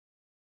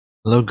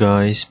Hello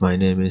guys, my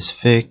name is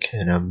Vic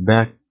and I'm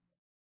back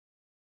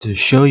to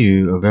show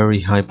you a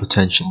very high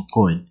potential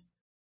coin.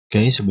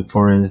 Okay, so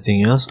before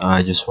anything else,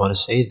 I just want to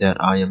say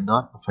that I am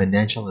not a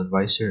financial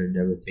advisor and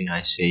everything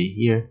I say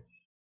here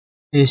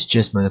is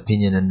just my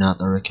opinion and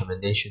not a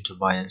recommendation to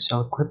buy and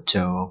sell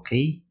crypto,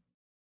 okay?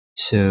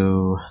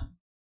 So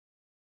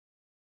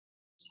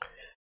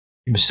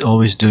you must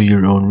always do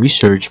your own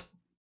research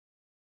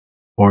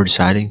before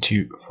deciding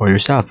for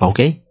yourself,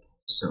 okay?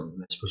 So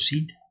let's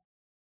proceed.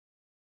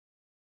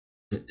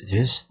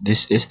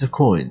 This is the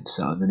coin.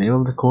 So the name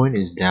of the coin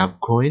is DAV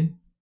coin.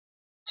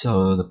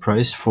 So the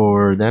price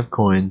for that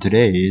coin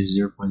today is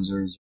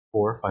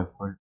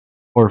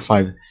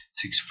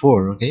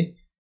 0.0044564. Okay,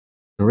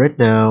 so right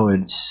now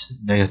it's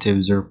negative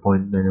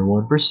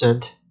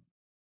 0.91%.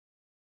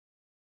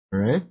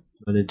 Alright,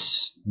 but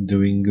it's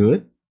doing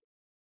good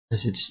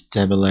as it's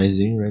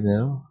stabilizing right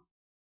now.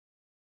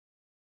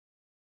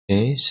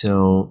 Okay,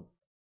 so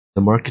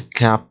the market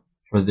cap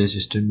for this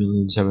is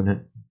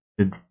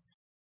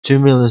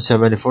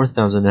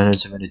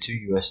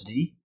 2,074,972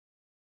 USD.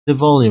 The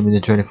volume in the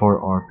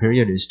 24-hour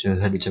period is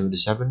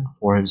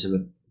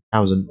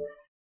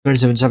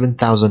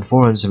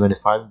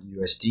 277,475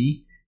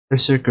 USD. The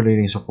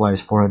circulating supply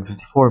is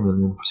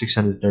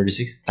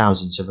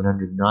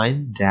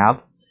 454,636,709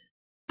 DAV.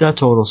 The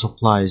total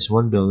supply is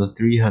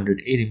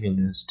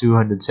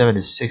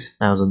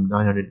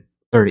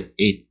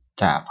 1,380,276,938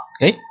 DAV.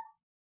 Okay,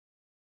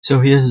 so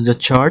here's the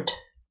chart,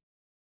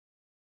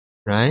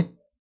 right?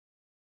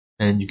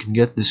 And you can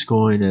get this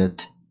coin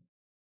at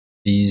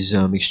these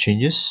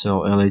exchanges. So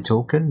LA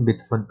Token,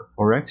 Bitfund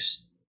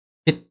Forex,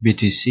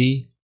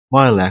 HitBTC,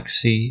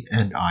 MileXC,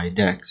 and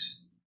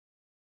IDEX.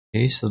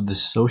 Okay, so the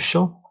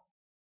social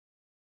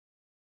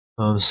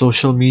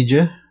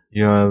media,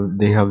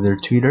 they have their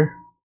Twitter,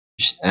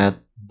 which is at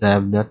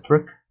DAV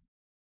Network,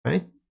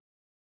 right?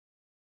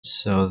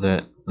 So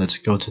let's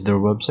go to their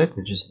website,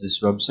 which is this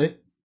website.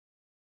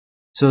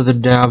 So the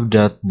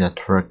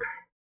DAV.network,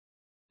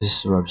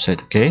 this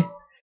website, okay?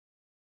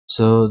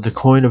 So the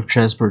coin of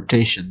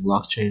transportation,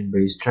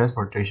 blockchain-based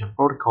transportation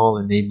protocol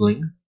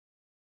enabling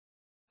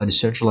a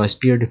decentralized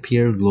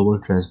peer-to-peer global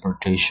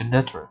transportation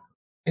network.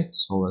 Okay,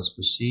 so let's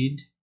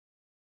proceed.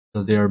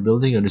 So they are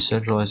building a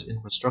decentralized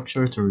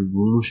infrastructure to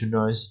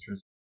revolutionize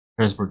the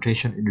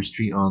transportation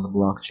industry on the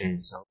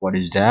blockchain. So what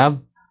is DAV?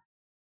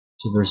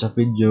 So there's a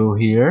video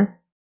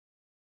here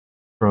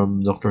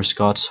from Dr.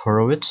 Scott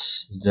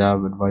Horowitz,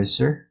 DAV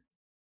advisor.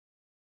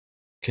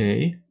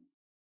 Okay.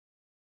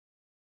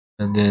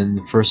 And then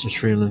the first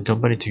Australian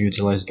company to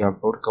utilize DAV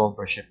protocol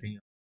for shipping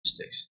and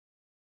logistics.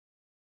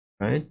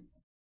 Right?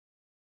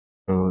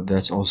 So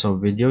that's also a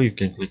video. You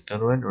can click that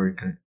one or you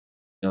can click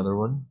the other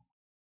one.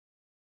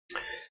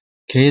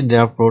 Okay,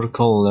 DAV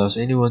protocol allows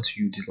anyone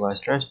to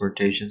utilize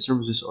transportation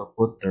services or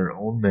put their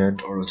own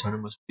manned or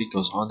autonomous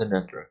vehicles on the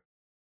network,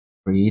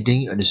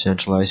 creating a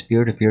decentralized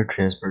peer-to-peer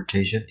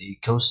transportation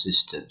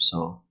ecosystem.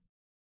 So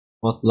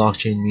what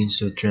blockchain means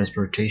to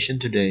transportation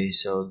today?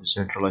 So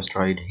decentralized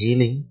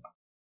ride-hailing.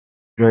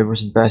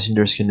 Drivers and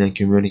passengers can then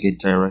communicate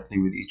directly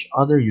with each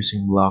other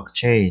using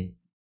blockchain,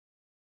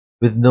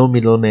 with no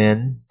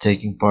middleman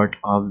taking part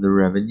of the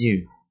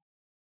revenue.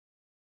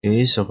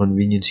 Okay, so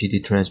convenient city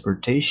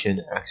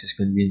transportation. Access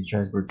convenient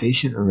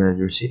transportation around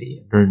your city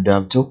and earn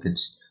DAV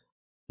tokens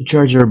to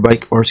charge your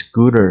bike or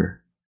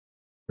scooter.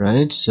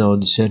 Right, so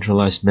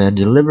decentralized man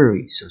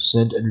delivery. So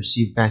send and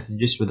receive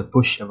packages with a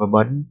push of a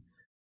button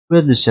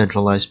with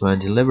decentralized man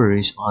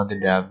deliveries on the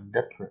DAV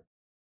network.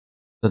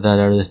 So that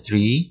are the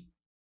three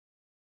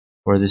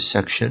for this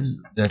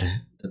section that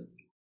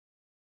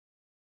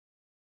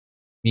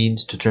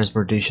means to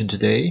transportation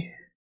today.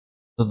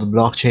 So the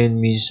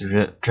blockchain means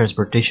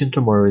transportation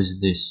tomorrow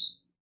is this.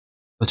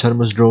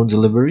 Autonomous drone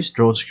deliveries.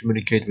 Drones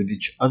communicate with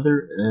each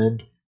other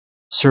and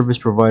service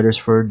providers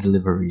for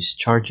deliveries,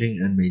 charging,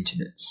 and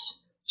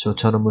maintenance. So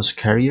autonomous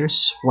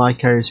carriers. Fly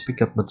carriers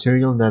pick up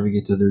material,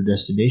 navigate to their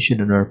destination,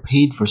 and are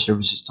paid for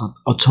services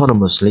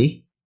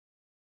autonomously.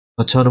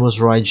 Autonomous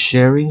ride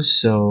sharing.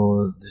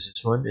 So this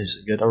is one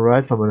is get a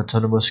ride from an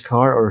autonomous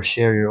car or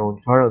share your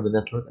own car on the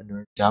network and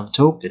earn DAV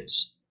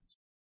tokens.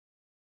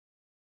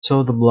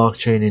 So the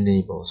blockchain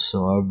enables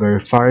a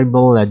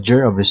verifiable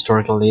ledger of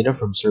historical data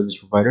from service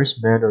providers,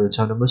 manned or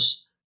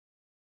autonomous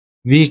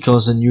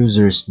vehicles and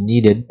users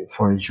needed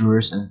for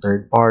insurers and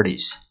third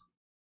parties.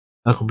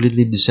 A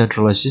completely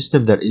decentralized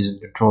system that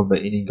isn't controlled by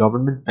any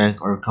government,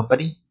 bank, or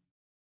company.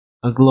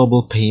 A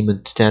global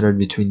payment standard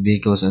between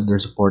vehicles and their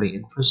supporting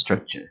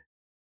infrastructure.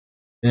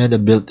 And a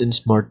built-in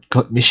smart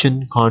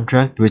mission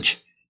contract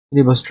which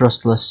enables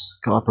trustless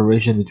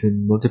cooperation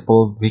between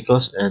multiple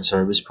vehicles and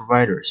service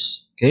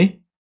providers.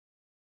 Okay?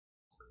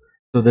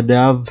 So the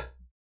DAV,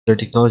 their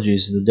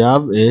technologies. The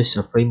DAV is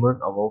a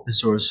framework of open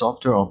source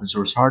software, open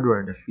source hardware,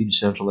 and a free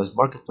decentralized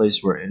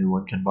marketplace where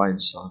anyone can buy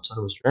and sell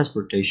autonomous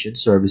transportation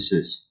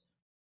services.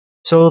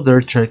 So their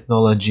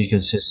technology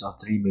consists of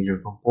three major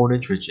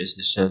components, which is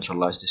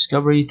decentralized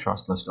discovery,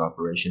 trustless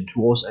cooperation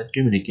tools, and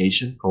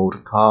communication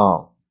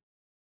protocol.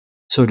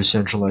 So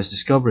decentralized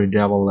discovery,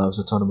 DAV allows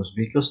autonomous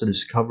vehicles to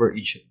discover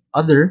each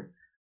other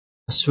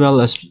as well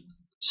as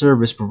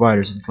service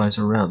providers and clients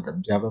around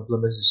them. DAV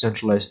implements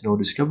decentralized node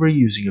discovery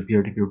using a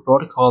peer-to-peer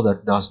protocol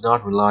that does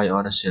not rely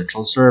on a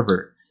central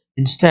server.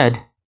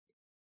 Instead,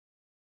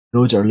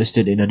 nodes are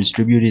listed in a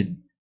distributed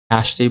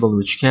hash table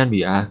which can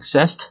be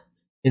accessed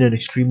in an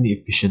extremely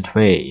efficient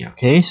way.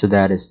 Okay, so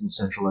that is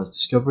decentralized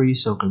discovery.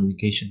 So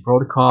communication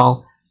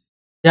protocol.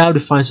 DAO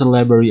defines a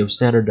library of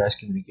standardized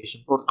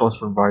communication protocols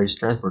for various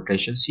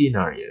transportation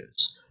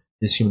scenarios.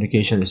 This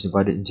communication is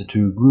divided into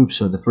two groups.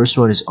 So the first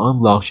one is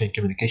on-blockchain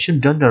communication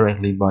done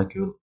directly by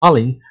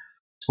calling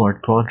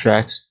smart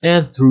contracts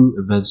and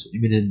through events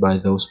emitted by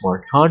those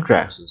smart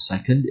contracts. The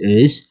second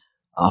is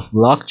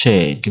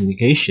off-blockchain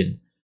communication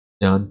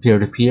done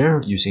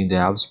peer-to-peer using the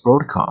DAO's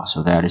protocol.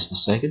 So that is the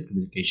second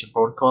communication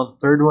protocol. The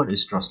third one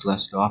is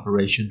trustless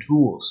cooperation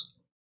tools.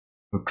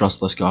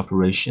 Trustless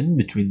cooperation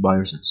between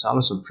buyers and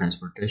sellers of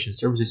transportation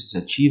services is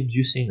achieved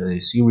using a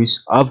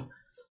series of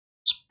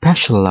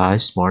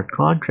specialized smart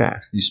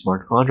contracts. These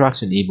smart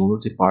contracts enable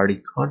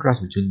multi-party contracts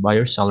between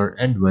buyer, seller,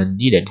 and when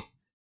needed,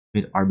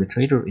 between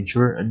arbitrator,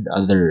 insurer, and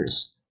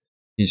others.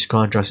 These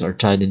contracts are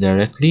tied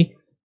indirectly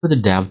to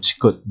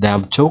the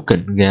DAV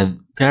token,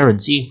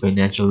 guaranteeing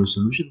financial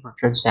resolution for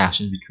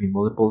transactions between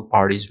multiple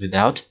parties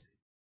without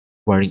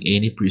requiring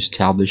any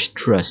pre-established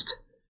trust.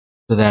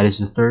 So that is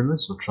the third one,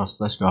 so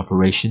trustless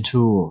cooperation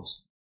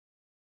tools.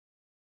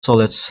 So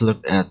let's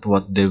look at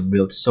what they've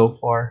built so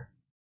far.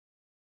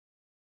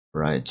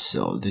 Right,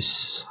 so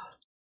this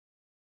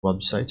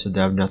website, so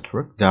DAV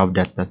Network,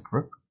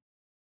 DAV.Network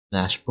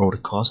 /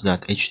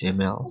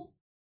 protocols.html.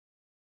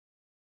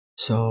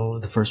 So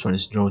the first one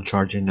is drone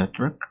charging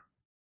network.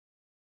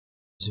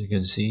 As you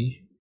can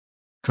see,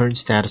 current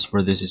status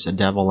for this is a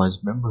DAV Alliance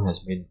member has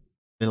been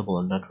available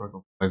on a network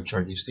of 5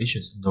 charging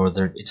stations in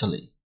northern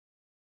Italy.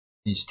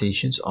 These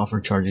stations offer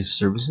charging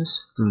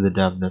services through the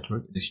DAV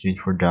network in exchange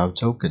for DAV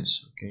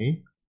tokens.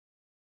 Okay.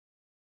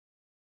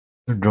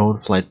 Drone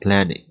flight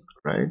planning,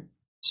 right?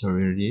 So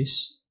here it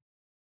is.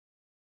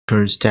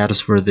 Current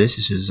status for this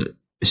is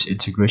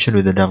integration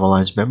with the DAV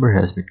Alliance member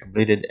has been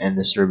completed and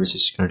the service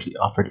is currently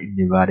offered in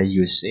Nevada,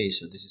 USA.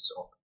 So this is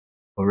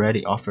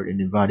already offered in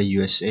Nevada,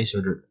 USA.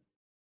 So the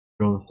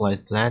drone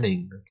flight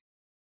planning,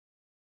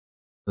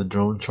 the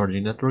drone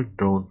charging network,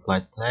 drone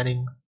flight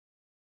planning,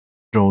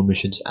 drone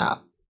missions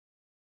app.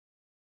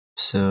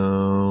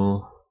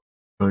 So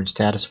current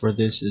status for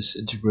this is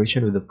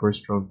integration with the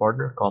first drone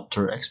partner,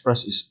 Copter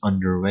Express, is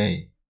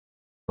underway.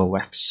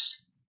 GoX.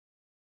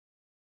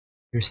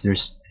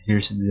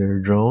 Here's their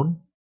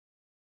drone.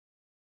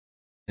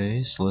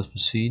 Okay, so let's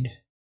proceed.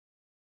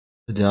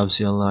 The DAV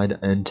CLI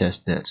and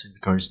testnet. So the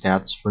current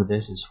status for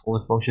this is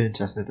fully functioning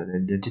testnet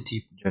and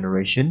identity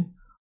generation,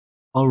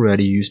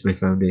 already used by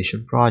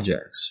foundation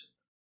projects.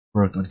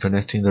 Work on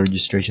connecting the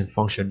registration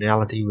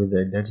functionality with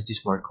the identity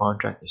smart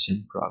contract is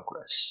in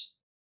progress.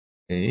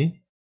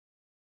 Okay.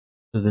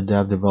 So the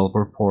DAV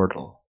developer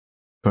portal.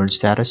 Current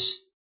status: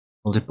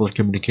 multiple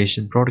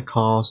communication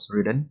protocols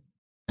written,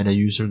 and a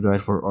user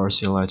guide for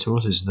RCLI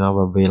tools is now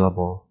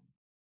available.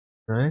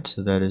 Right,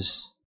 so that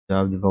is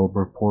DAV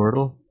developer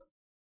portal.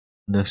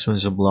 Next one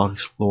is a block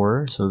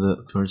explorer. So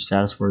the current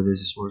status for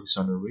this is works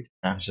on a rich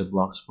package of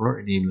block explorer,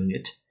 enabling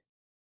it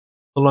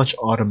to launch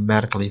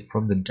automatically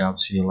from the DAV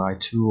CLI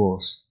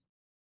tools.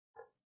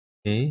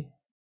 Okay.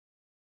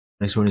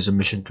 Next one is a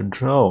mission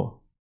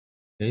control.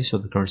 Okay, so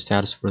the current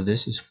status for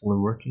this is fully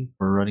working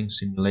for running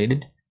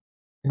simulated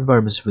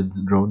environments with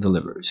drone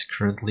deliveries,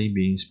 currently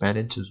being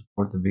expanded to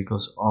support the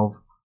vehicles of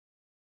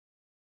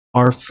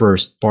our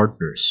first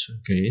partners.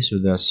 Okay, so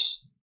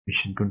that's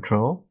mission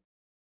control.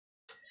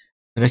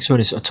 The next one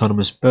is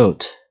autonomous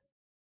boat.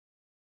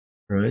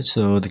 Right,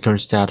 so the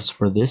current status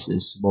for this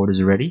is boat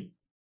is ready.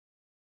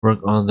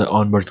 Work on the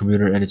onboard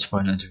computer and its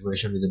final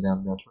integration with the DAV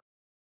network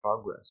in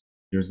progress.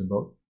 Here's the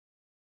boat.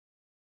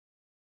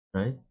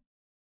 Right.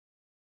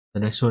 The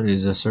next one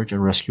is a search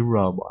and rescue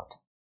robot.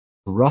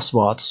 The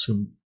robots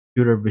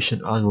computer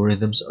vision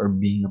algorithms are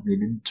being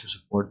updated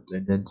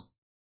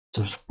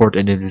to support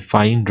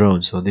identifying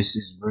drones. So this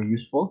is very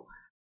useful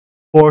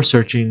for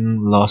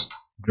searching lost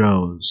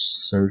drones.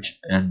 Search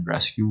and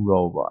rescue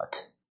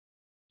robot.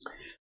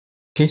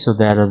 Okay, so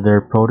that are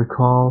their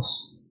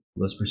protocols.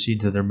 Let's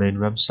proceed to their main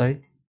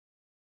website.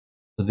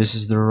 So this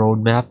is the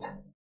roadmap.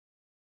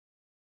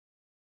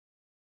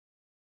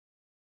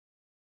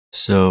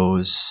 So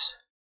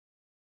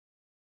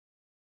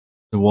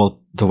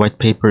the white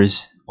paper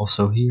is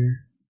also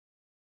here.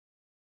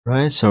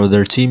 Right, so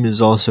their team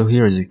is also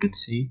here, as you can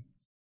see.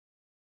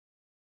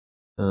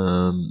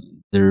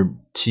 Their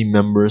team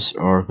members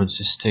are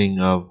consisted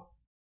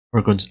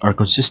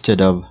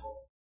of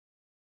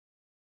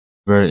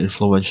very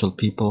influential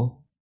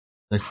people,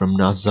 like from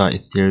NASA,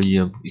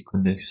 Ethereum,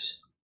 Equinix,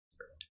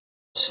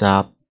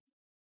 SAP,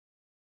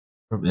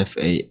 from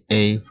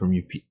FAA, from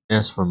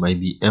UPS, from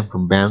IBM,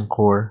 from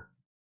Bancor,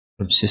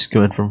 from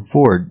Cisco, and from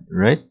Ford,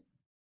 right?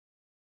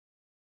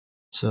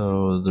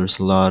 So there's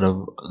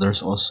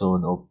also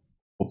an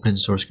open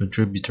source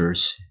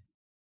contributors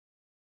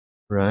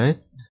right?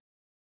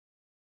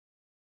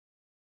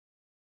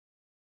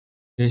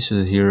 Okay,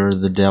 so here are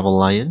the DAV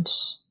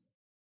Alliance.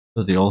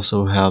 So they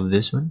also have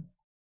this one.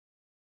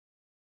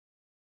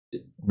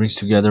 It brings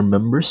together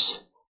members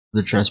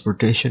of the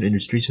transportation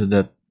industry so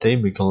that they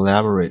may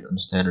collaborate on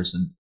standards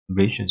and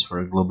innovations for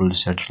a global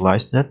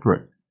decentralized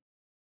network.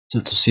 So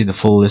to see the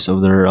full list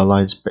of their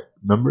alliance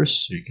members,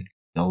 so you can click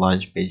the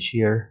alliance page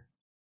here.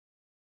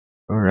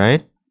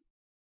 Alright,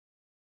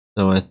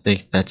 so I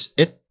think that's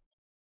it.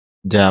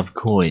 DAV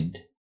coin.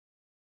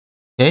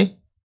 Okay,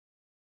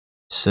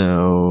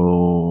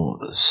 so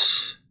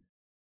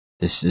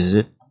this is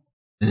it.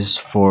 This is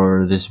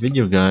for this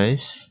video,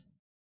 guys.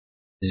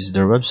 This is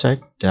their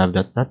website,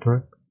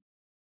 DAV.network.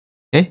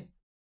 Okay,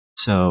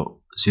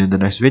 so see you in the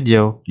next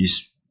video.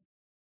 Please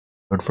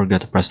don't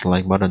forget to press the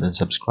like button and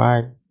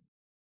subscribe.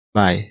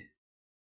 Bye.